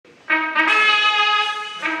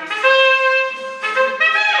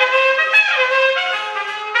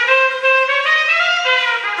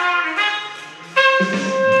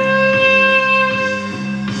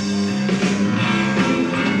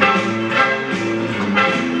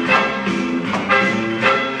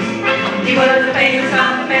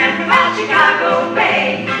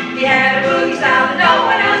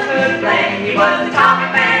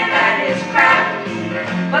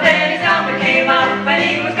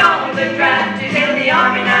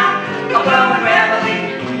all going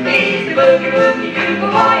reveling. He's the boogie woogie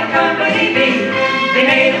bugle boy of Company B. They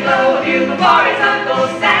made him blow a bugle for his Uncle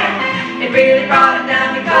Sam. It really brought him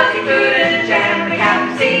down because he couldn't jam. The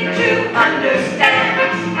captain seemed to understand,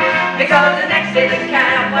 because the next day the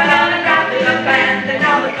cap went on and drafted a band. And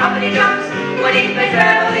now the company jumps when he plays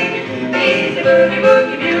reveille. He's the boogie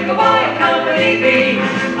woogie bugle boy of Company B.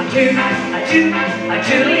 A toot, a toot, a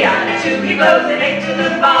Juliana toot, he blows it into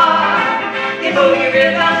the bar. In boogie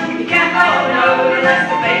rhythm, you can't go no unless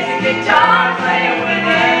the basic guitar player with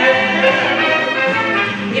it.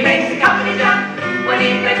 He makes the company jump when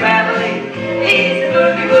he plays reveille. He's the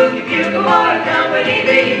boogie woogie bugle boy of Company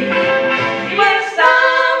B. Yes,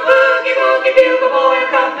 some boogie woogie bugle boy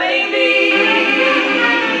of Company B.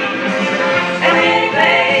 And when he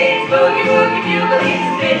plays boogie woogie bugle, he's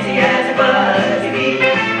as busy as a buzzy bee.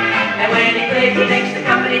 And when he plays, he makes the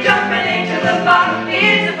company jump and into the bar.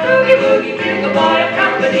 He's the boogie woogie bugle boy of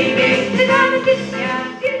Company B.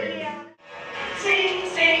 Sing,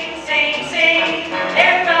 sing, sing, sing.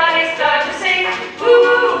 Everybody start to sing.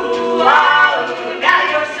 Ooh, wow. Now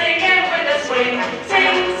you're singing with a swing.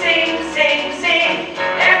 Sing, sing, sing, sing.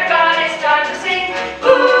 Everybody start to sing.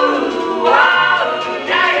 Ooh, wow.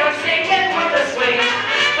 Now you're singing with a swing.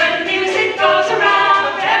 When the music goes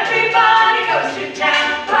around, everybody goes to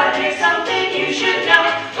town. But here's something you should know.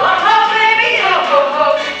 Oh, oh, baby, oh, oh,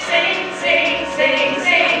 oh. Sing, sing, sing,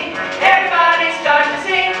 sing. Everybody start to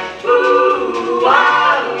sing. Ooh,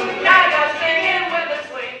 wow. Now you're singing with a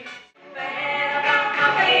swing. Bad about my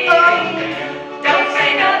baby. Don't say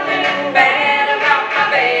nothing bad about my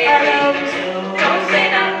baby. Don't say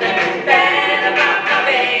nothing bad about my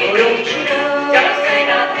baby. Don't say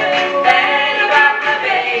nothing bad about my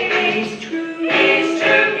baby. He's true. He's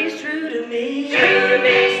true. He's true to me. True to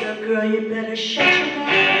me. So girl, you better shut your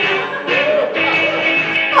mouth.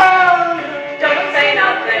 Oh, don't say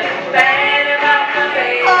nothing bad about my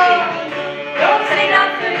baby. Don't say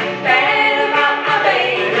nothing bad about my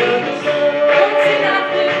baby. Don't say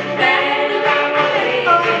nothing bad about my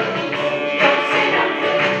baby. Don't say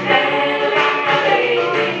nothing bad about my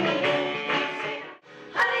baby.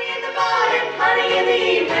 Honey in the morning, honey in the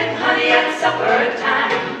evening, honey at supper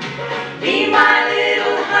time. Be my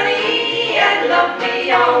little honey and love me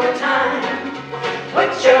all the time.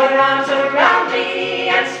 Put your arms around me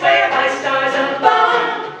and swear by stars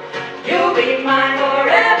above, you'll be mine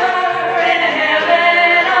forever in a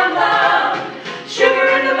heaven of love. Sugar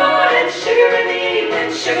in the morning, sugar in the evening,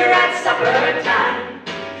 sugar at supper time.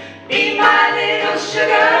 Be my little sugar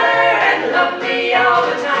and love me all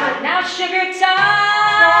the time. Now sugar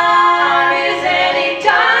time is any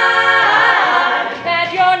time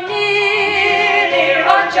that you're near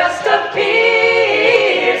or just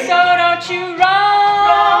appear. So don't you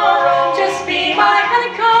run, just be my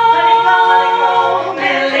honeycomb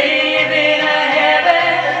and live in a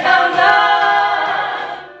heaven of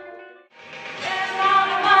love. There's on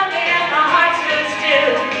a Monday and my heart stood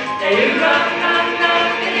still. Did you run, run, run,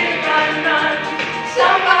 did you run, run?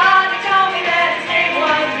 Somebody told me that his name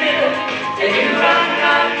was Bill. Did you run,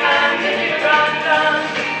 run, run, did you run, run?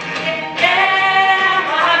 Yeah,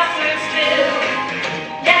 my heart stood still.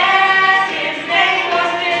 Yes, his name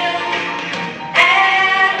was Bill.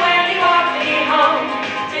 And when he walked me home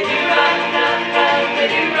to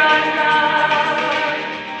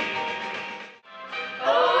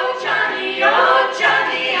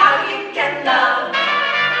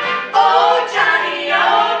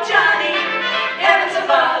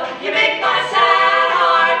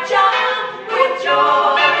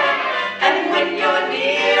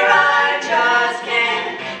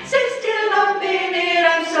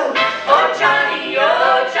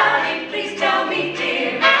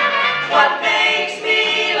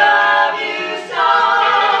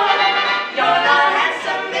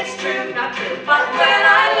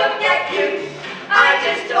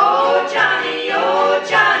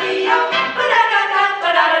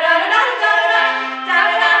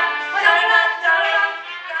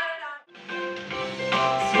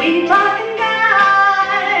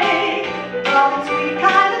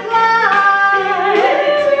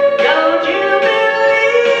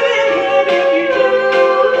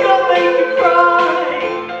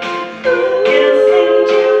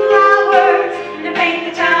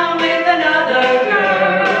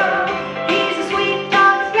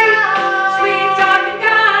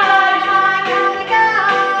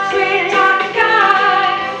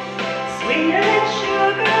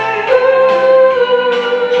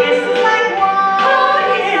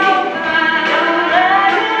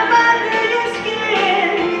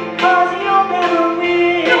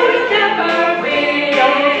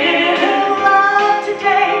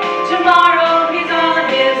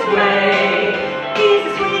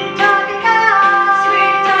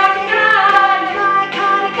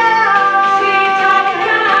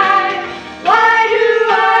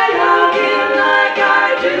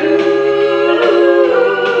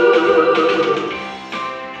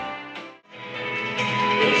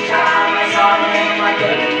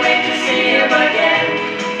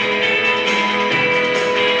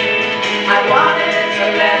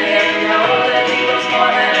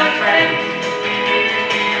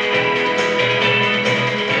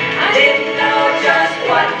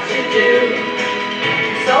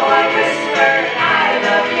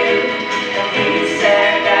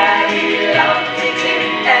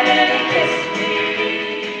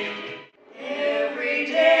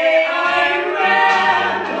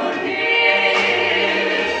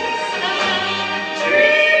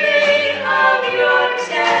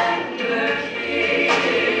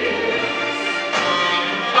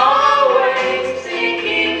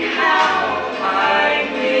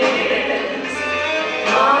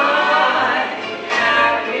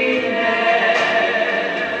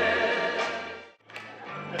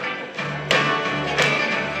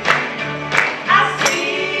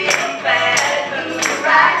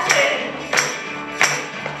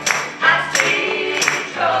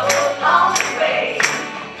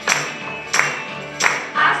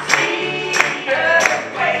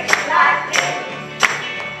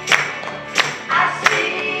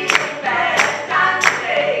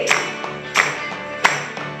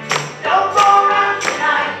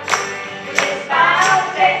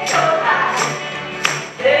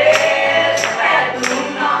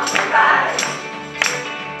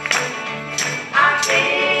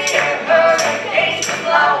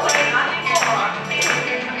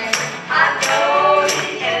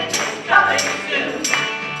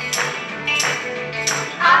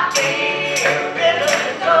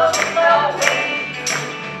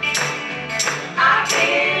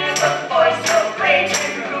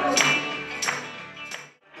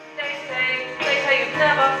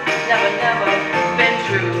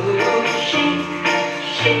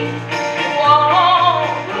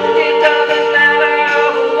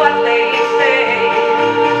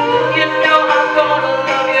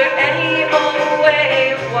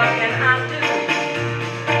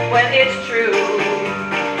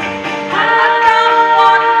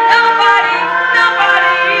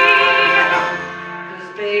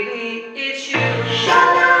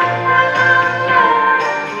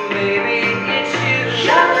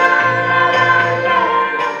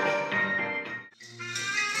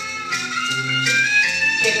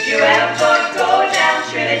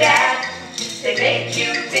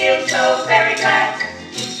be so very glad.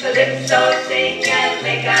 Calypso, sing and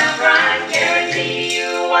make them rhyme. Guarantee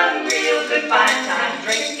you one real good fine time.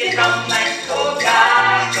 Drinking rum and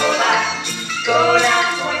Coca-Cola. Go down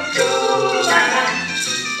Point Schoolana.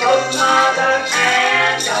 Both mother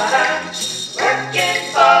and daughter working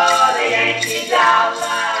for the Yankee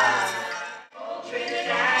dollar. Old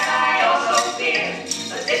Trinidad, I also fear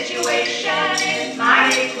the situation is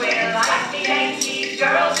mighty queer. Like the Yankee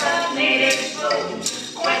girl's a native soul.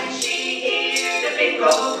 When she hears the big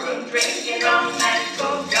old room drinking rum and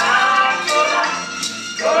Coca-Cola,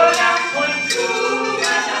 go down Point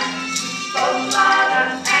Schoolana. Both mother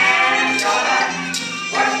and daughter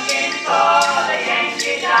working for the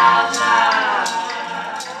Yankee dollar.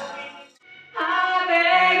 I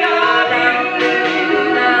beg of you,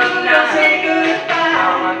 don't say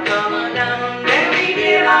goodbye. Come down, baby,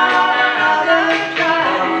 get on another try.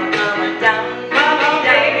 Come down,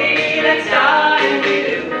 baby, let's start a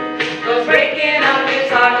new. 'Cause breaking up is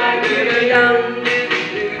hard to do. Down, do,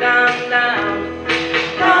 down, down.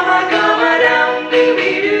 Come on down, do,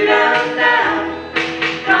 down, down.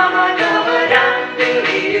 Come on down, do,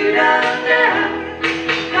 down, down.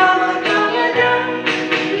 Come on down, do,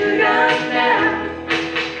 down, down.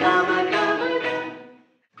 Come on down.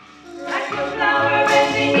 Like a flower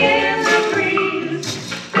bending in the breeze.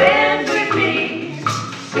 Bend with me,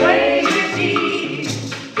 sway with me.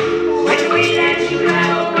 When we dance, you run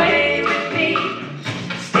away with me.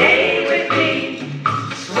 Stay with me,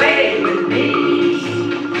 sway with me.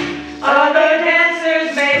 Other dancers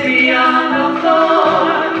may be on the floor.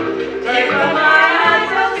 Take from my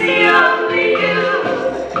eyes, I'll see only you.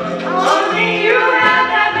 Only you have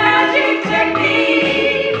that magic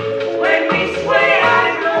technique. When we sway, I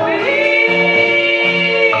go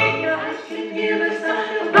weak. I can hear the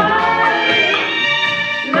sound of violin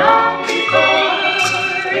long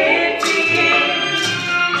before it begins.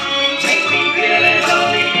 Make me feel as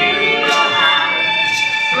only you know how.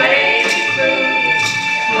 Sway me smooth,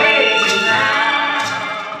 sway me loud.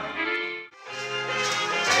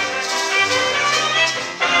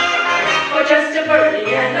 For just a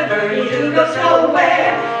birdie and a birdie who goes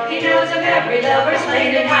nowhere. He knows of every lover's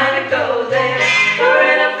lane and how to go there. For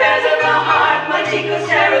in affairs of the heart, my Tico's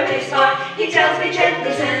terribly smart. He tells me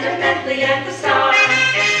gently, sentimentally at the start.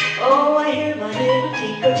 Oh, I hear my little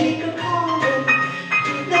Tico, Tico calling.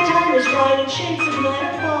 The time is right and shades of night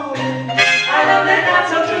are falling. I love that not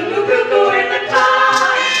so cuckoo, cuckoo in the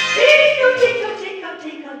cloud. Tico, Tico, Tico,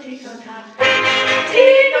 Tico, Tico, tock.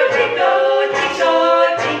 Tico, Tico, Tico,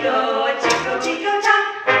 Tico, Tico, Tico, tock.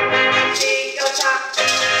 Tico, tock.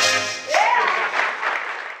 Yeah!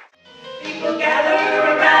 People gather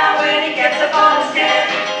around when he gets up on his head.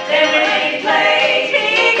 Then when he plays,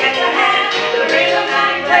 he gets a hand. The rhythm that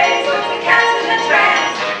he plays puts the cats in a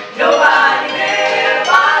trance. Nobody there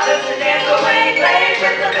bothers to dance, but when he plays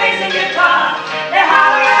with the bass and guitar, they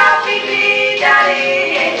holler out, beat me,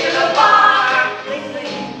 daddy, ain't you the bar? Bling,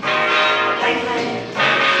 bling, clang, clang,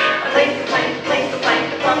 clink, clank, clink, clank,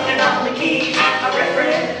 clunking on the keys. A rip,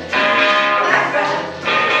 rip, a rap, rap,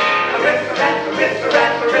 a rip, a rap, a rip, a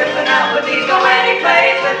rap, a ripping out with these. But when he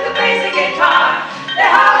plays with the bass and guitar, they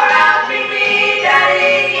holler out, beat me,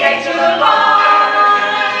 daddy, ain't you the bar?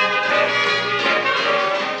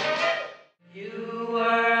 You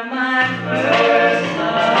were my first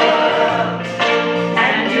love,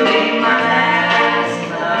 and you'll be my last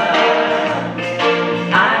love.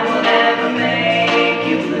 I will never make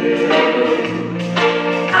you blue.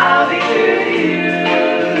 I'll be true to you.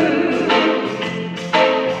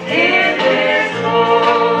 In this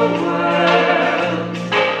whole world,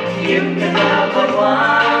 you can love but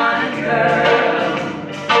one girl.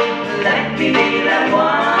 Let me be that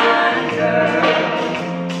one girl,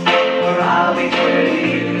 or I'll be true to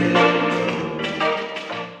you.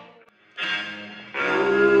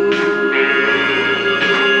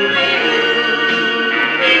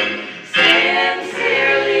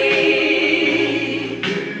 Sincerely,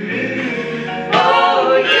 oh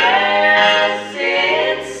yes,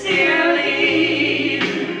 sincerely,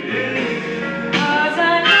 'cause I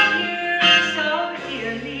love you so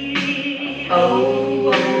dearly.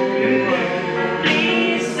 Oh, oh, oh.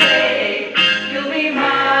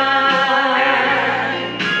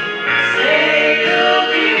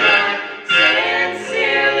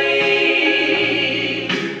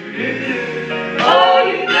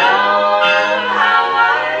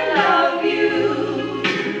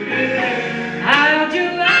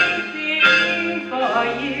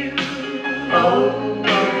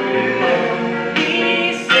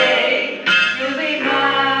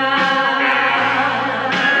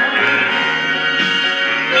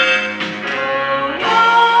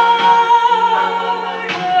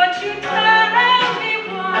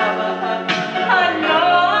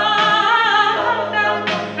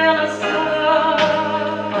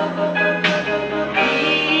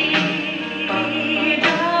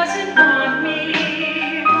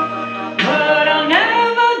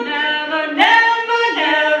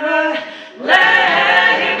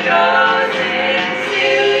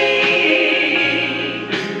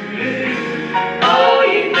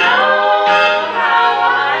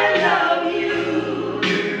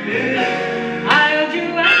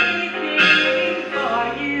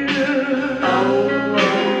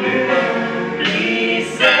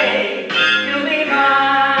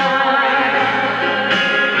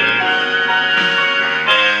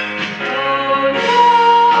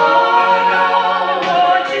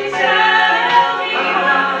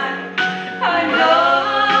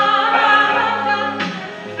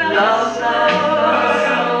 love, love.